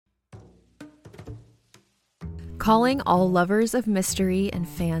Calling all lovers of mystery and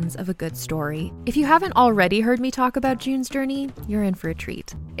fans of a good story. If you haven't already heard me talk about June's Journey, you're in for a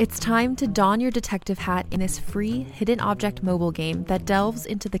treat. It's time to don your detective hat in this free hidden object mobile game that delves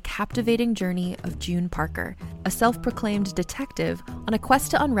into the captivating journey of June Parker, a self-proclaimed detective on a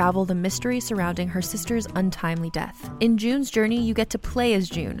quest to unravel the mystery surrounding her sister's untimely death. In June's Journey, you get to play as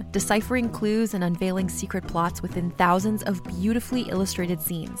June, deciphering clues and unveiling secret plots within thousands of beautifully illustrated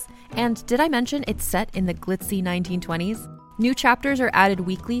scenes. And did I mention it's set in the glitzy 1920s? New chapters are added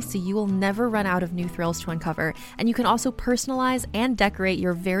weekly, so you will never run out of new thrills to uncover, and you can also personalize and decorate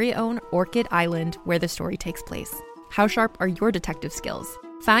your very own Orchid Island where the story takes place. How sharp are your detective skills?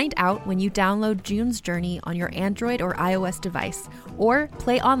 Find out when you download June's Journey on your Android or iOS device, or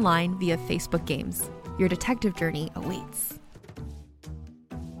play online via Facebook Games. Your detective journey awaits.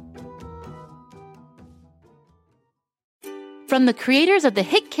 From the creators of the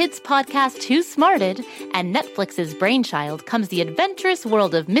hit kids podcast Too Smarted and Netflix's Brainchild comes the adventurous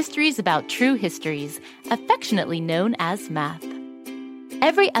world of mysteries about true histories, affectionately known as math.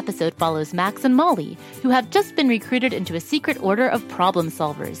 Every episode follows Max and Molly, who have just been recruited into a secret order of problem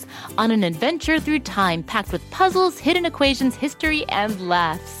solvers, on an adventure through time packed with puzzles, hidden equations, history, and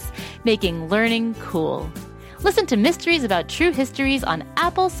laughs, making learning cool. Listen to Mysteries About True Histories on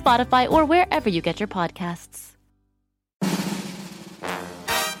Apple, Spotify, or wherever you get your podcasts.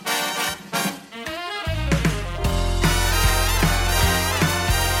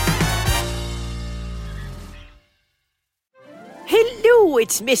 Hello,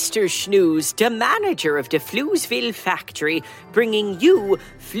 it's Mr. Shnews, the manager of the Floozeville factory, bringing you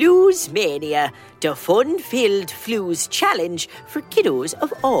Floozemania, the fun-filled flooze challenge for kiddos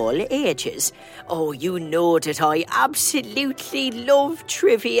of all ages. Oh, you know that I absolutely love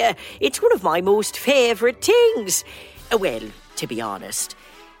trivia. It's one of my most favourite things. Well, to be honest,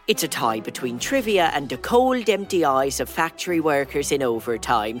 it's a tie between trivia and the cold, empty eyes of factory workers in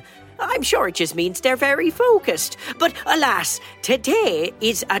overtime. I'm sure it just means they're very focused. But alas, today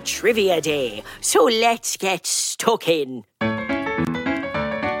is a trivia day, so let's get stuck in.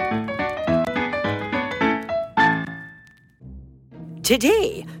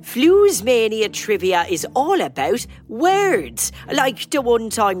 Today, Floozemania trivia is all about words, like the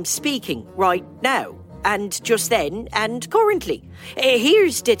ones I'm speaking right now, and just then and currently.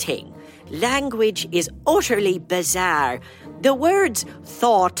 Here's the thing. Language is utterly bizarre. The words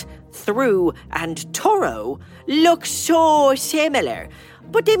thought, through and thorough look so similar,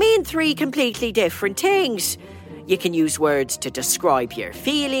 but they mean three completely different things. You can use words to describe your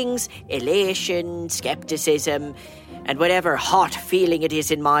feelings, elation, skepticism, and whatever hot feeling it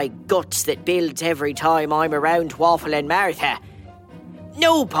is in my guts that builds every time I'm around Waffle and Martha.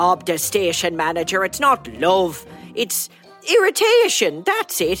 No, Bob, the station manager, it's not love, it's irritation,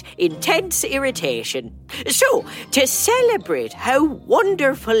 that's it, intense irritation. So, to celebrate how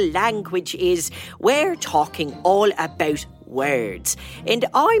wonderful language is, we're talking all about words. And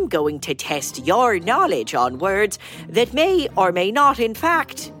I'm going to test your knowledge on words that may or may not in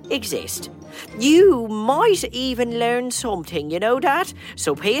fact exist. You might even learn something, you know that?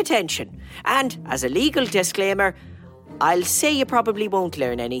 So pay attention. And as a legal disclaimer, I'll say you probably won't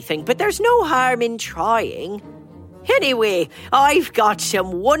learn anything, but there's no harm in trying. Anyway, I've got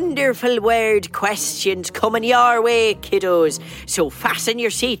some wonderful word questions coming your way, kiddos. So fasten your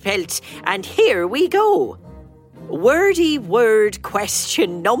seatbelts and here we go. Wordy word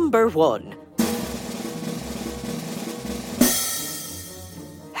question number 1.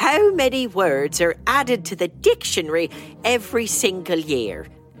 How many words are added to the dictionary every single year?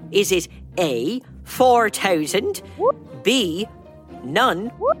 Is it A, 4,000, B,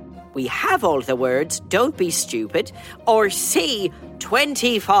 none, we have all the words, don't be stupid, or C,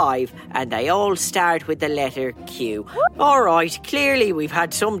 25, and they all start with the letter Q. All right, clearly we've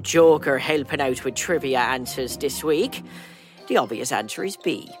had some joker helping out with trivia answers this week. The obvious answer is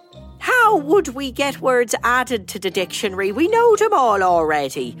B. How would we get words added to the dictionary? We know them all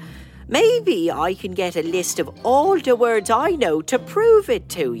already. Maybe I can get a list of all the words I know to prove it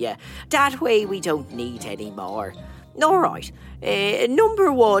to you. That way we don't need any more. All right, number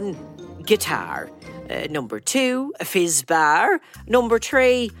 1, guitar. Number 2, fizz bar. Number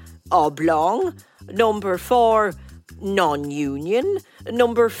 3, oblong. Number 4, non-union.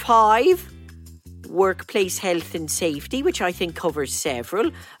 Number 5, workplace health and safety, which I think covers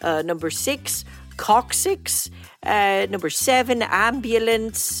several. Number 6, coccyx. Number 7,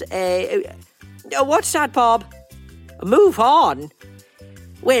 ambulance. What's that, Bob? Move on.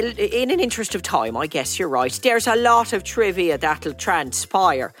 Well, in an interest of time, I guess you're right. There's a lot of trivia that'll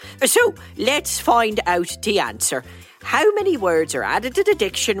transpire. So, let's find out the answer. How many words are added to the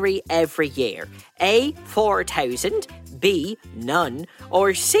dictionary every year? A, 4,000, B, none,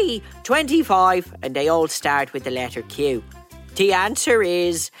 or C, 25, and they all start with the letter Q. The answer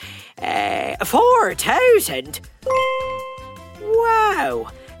is 4,000.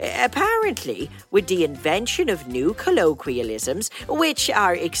 Wow! Apparently, with the invention of new colloquialisms, which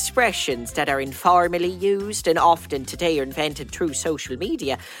are expressions that are informally used and often today are invented through social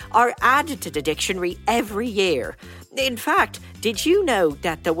media, are added to the dictionary every year. In fact, did you know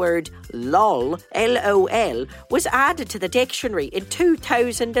that the word lol, L-O-L, was added to the dictionary in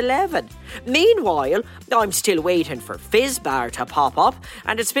 2011? Meanwhile, I'm still waiting for Fizzbar to pop up,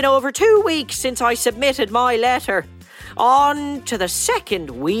 and it's been over 2 weeks since I submitted my letter. On to the second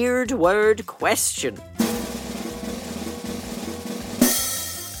weird word question.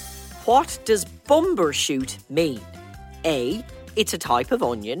 What does bumbershoot mean? A, it's a type of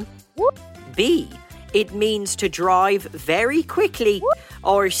onion. B, it means to drive very quickly.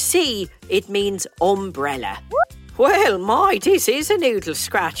 Or C, it means umbrella. Well, this is a noodle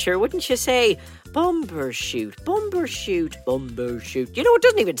scratcher, wouldn't you say? Bumbershoot, bumbershoot, bumbershoot. You know, it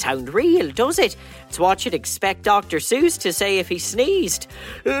doesn't even sound real, does it? It's what you'd expect Dr. Seuss to say if he sneezed.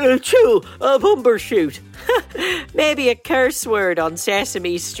 Achoo, a bumbershoot. Maybe a curse word on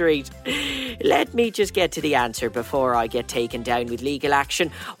Sesame Street. Let me just get to the answer before I get taken down with legal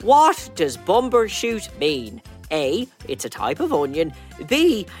action. What does bumbershoot mean? A, it's a type of onion.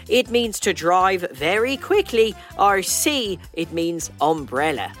 B, it means to drive very quickly. Or C, it means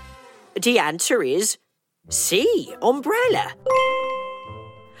umbrella. The answer is C, umbrella.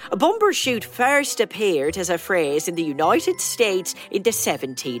 Bumbershoot first appeared as a phrase in the United States in the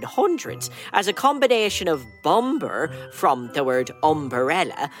 1700s as a combination of bumber, from the word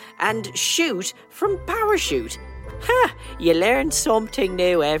umbrella, and shoot from parachute. You learn something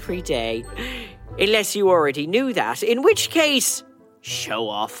new every day. Unless you already knew that, in which case, show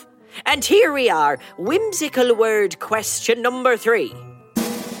off. And here we are, whimsical word question number 3.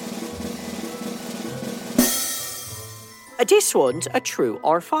 This one's a true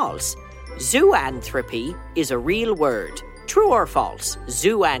or false. Zoanthropy is a real word. True or false?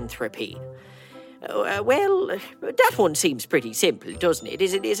 Zoanthropy. Well, that one seems pretty simple, doesn't it?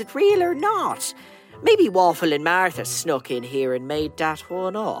 Is it real or not? Maybe Waffle and Martha snuck in here and made that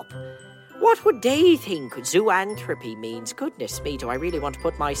one up. What would they think zoanthropy means? Goodness me, do I really want to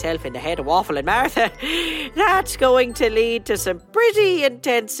put myself in the head of Waffle and Martha? That's going to lead to some pretty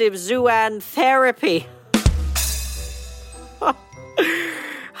intensive zoantherapy.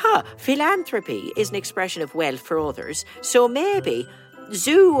 Philanthropy is an expression of wealth for others, so maybe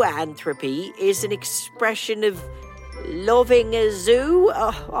zoanthropy is an expression of loving a zoo?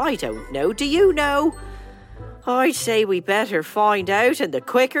 I don't know. Do you know? I'd say we better find out, and the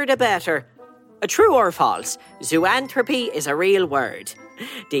quicker the better. True or false? Zoanthropy is a real word.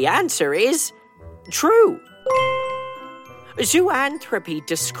 The answer is true. Zoanthropy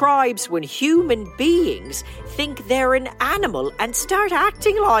describes when human beings think they're an animal and start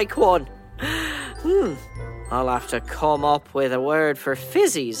acting like one. I'll have to come up with a word for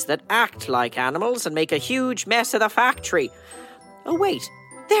fizzies that act like animals and make a huge mess of the factory. Oh wait,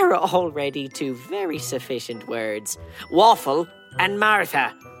 there are already 2 very sufficient words. Waffle and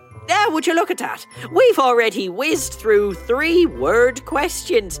Martha. Would you look at that? We've already whizzed through 3 word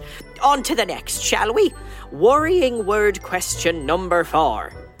questions. On to the next, shall we? Worrying word question number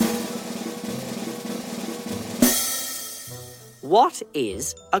 4. What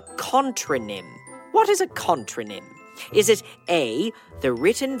is a contronym? What is a contronym? Is it A, the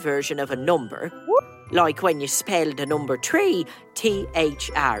written version of a number, like when you spell the number 3,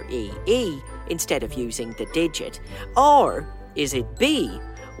 T-H-R-E-E, instead of using the digit? Or is it B,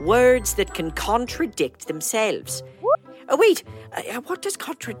 words that can contradict themselves? Wait, what does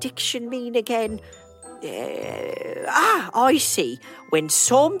contradiction mean again? I see. When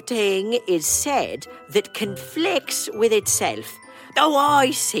something is said that conflicts with itself. Oh,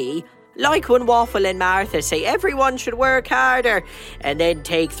 I see. Like when Waffle and Martha say everyone should work harder and then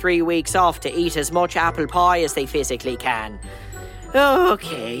take 3 weeks off to eat as much apple pie as they physically can.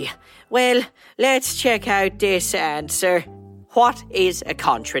 Okay, well, let's check out this answer. What is a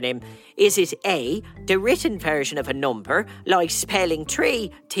contronym? Is it A, the written version of a number, like spelling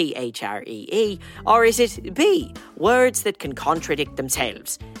 3, T-H-R-E-E, or is it B, words that can contradict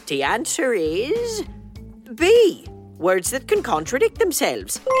themselves? The answer is B, words that can contradict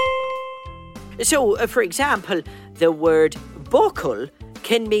themselves. So, for example, the word buckle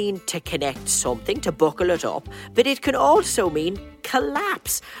can mean to connect something, to buckle it up, but it can also mean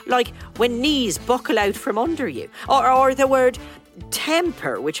collapse, like when knees buckle out from under you. Or the word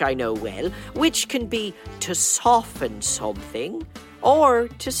temper, which I know well, which can be to soften something or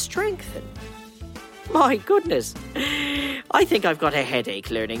to strengthen. My goodness, I think I've got a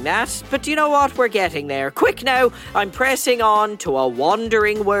headache learning that. But you know what? We're getting there. Quick now, I'm pressing on to a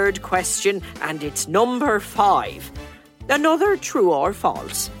wandering word question, and it's number 5. Another true or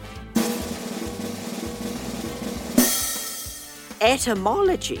false.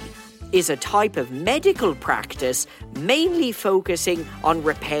 Etymology is a type of medical practice mainly focusing on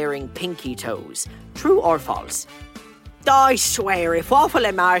repairing pinky toes. True or false? I swear, if Waffle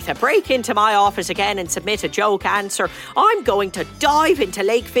and Martha break into my office again and submit a joke answer, I'm going to dive into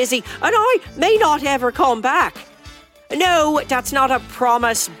Lake Fizzy and I may not ever come back. No, that's not a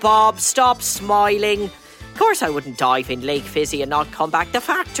promise, Bob. Stop smiling. Of course I wouldn't dive in Lake Fizzy and not come back. The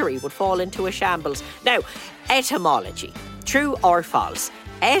factory would fall into a shambles. Now, etymology. True or false?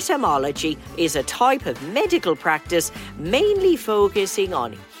 Etymology is a type of medical practice mainly focusing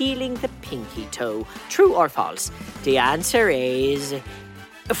on healing the pinky toe. True or false? The answer is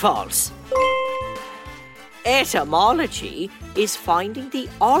false. Etymology is finding the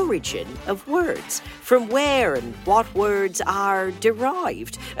origin of words, from where and what words are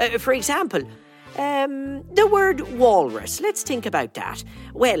derived. For example, the word walrus. Let's think about that.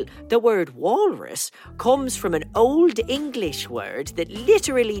 Well, the word walrus comes from an Old English word that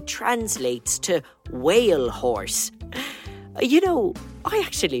literally translates to whale horse. You know, I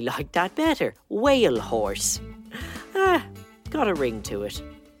actually like that better. Whale horse. Got a ring to it.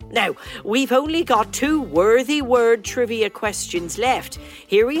 Now, we've only got 2 worthy word trivia questions left.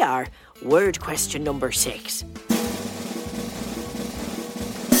 Here we are. Word question number 6.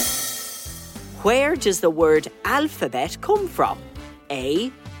 Where does the word alphabet come from?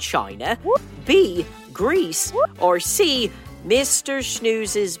 A. China, B. Greece, or C. Mr.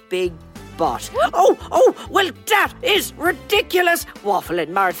 Shnews' big butt? Oh, well, that is ridiculous. Waffle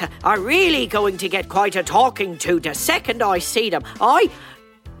and Martha are really going to get quite a talking to the second I see them.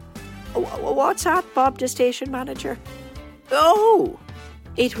 What's that, Bob, the station manager? Oh,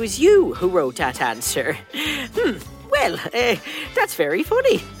 it was you who wrote that answer. Well, that's very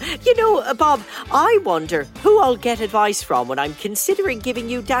funny. You know, Bob, I wonder who I'll get advice from when I'm considering giving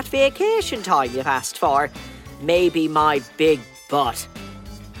you that vacation time you've asked for. Maybe my big butt.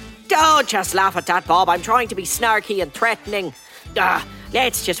 Don't just laugh at that, Bob. I'm trying to be snarky and threatening.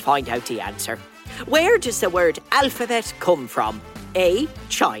 Let's just find out the answer. Where does the word alphabet come from? A.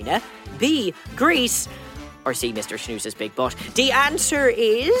 China, B. Greece, or C. Mr. Shnews' big butt? The answer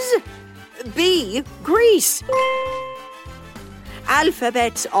is B. Greece.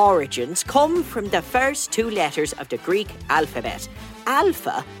 Alphabet's origins come from the first 2 letters of the Greek alphabet,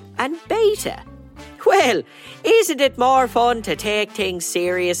 alpha and beta. Well, isn't it more fun to take things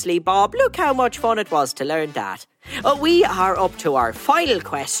seriously, Bob? Look how much fun it was to learn that. We are up to our final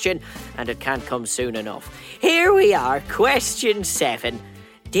question, and it can't come soon enough. Here we are, question 7.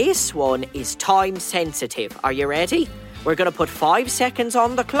 This one is time sensitive. Are you ready? We're going to put 5 seconds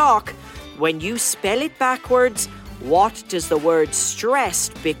on the clock. When you spell it backwards, what does the word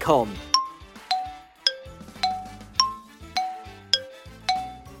stressed become?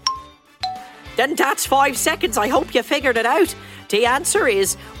 Then that's 5 seconds. I hope you figured it out. The answer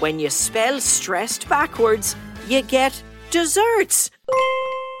is, when you spell stressed backwards, you get desserts.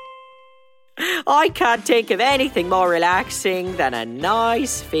 I can't think of anything more relaxing than a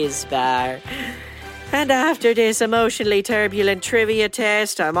nice fizz bar. And after this emotionally turbulent trivia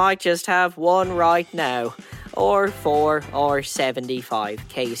test, I might just have one right now. Or 4 or 75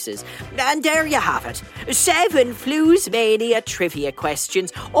 cases. And there you have it. 7 Floozemania trivia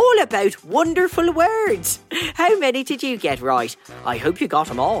questions, all about wonderful words. How many did you get right? I hope you got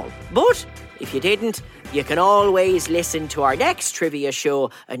them all. But if you didn't, you can always listen to our next trivia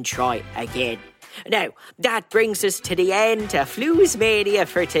show and try again. Now, that brings us to the end of Floozemania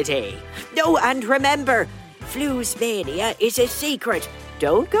for today. Oh, and remember, Floozemania is a secret.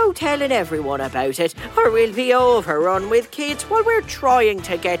 Don't go telling everyone about it, or we'll be overrun with kids while we're trying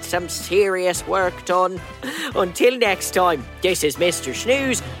to get some serious work done. Until next time, this is Mr.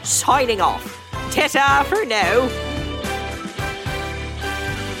 Shnews signing off. Ta-ta for now.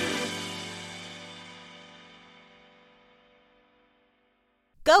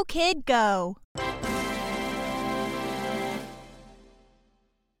 Go, kid, go.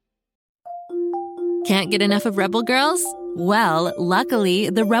 Can't get enough of Rebel Girls? Well, luckily,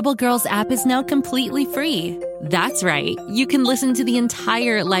 the Rebel Girls app is now completely free. That's right. You can listen to the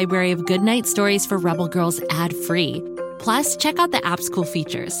entire library of goodnight stories for Rebel Girls ad-free. Plus, check out the app's cool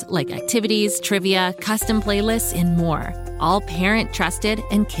features like activities, trivia, custom playlists, and more. All parent-trusted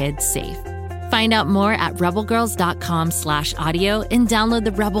and kids-safe. Find out more at rebelgirls.com/audio and download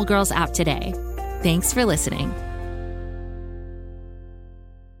the Rebel Girls app today. Thanks for listening.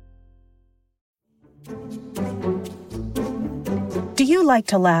 Do you like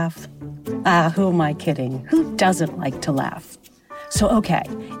to laugh? Who am I kidding? Who doesn't like to laugh? So, okay,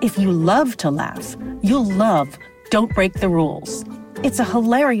 if you love to laugh, you'll love Don't Break the Rules. It's a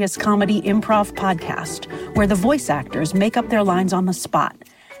hilarious comedy improv podcast where the voice actors make up their lines on the spot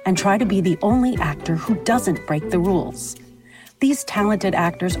and try to be the only actor who doesn't break the rules. These talented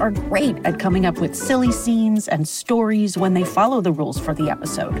actors are great at coming up with silly scenes and stories when they follow the rules for the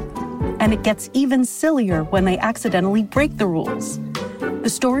episode. And it gets even sillier when they accidentally break the rules. The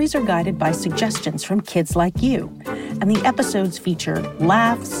stories are guided by suggestions from kids like you, and the episodes feature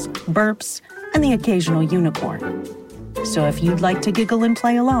laughs, burps, and the occasional unicorn. So if you'd like to giggle and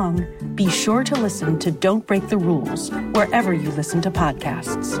play along, be sure to listen to Don't Break the Rules wherever you listen to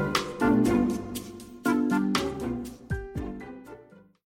podcasts.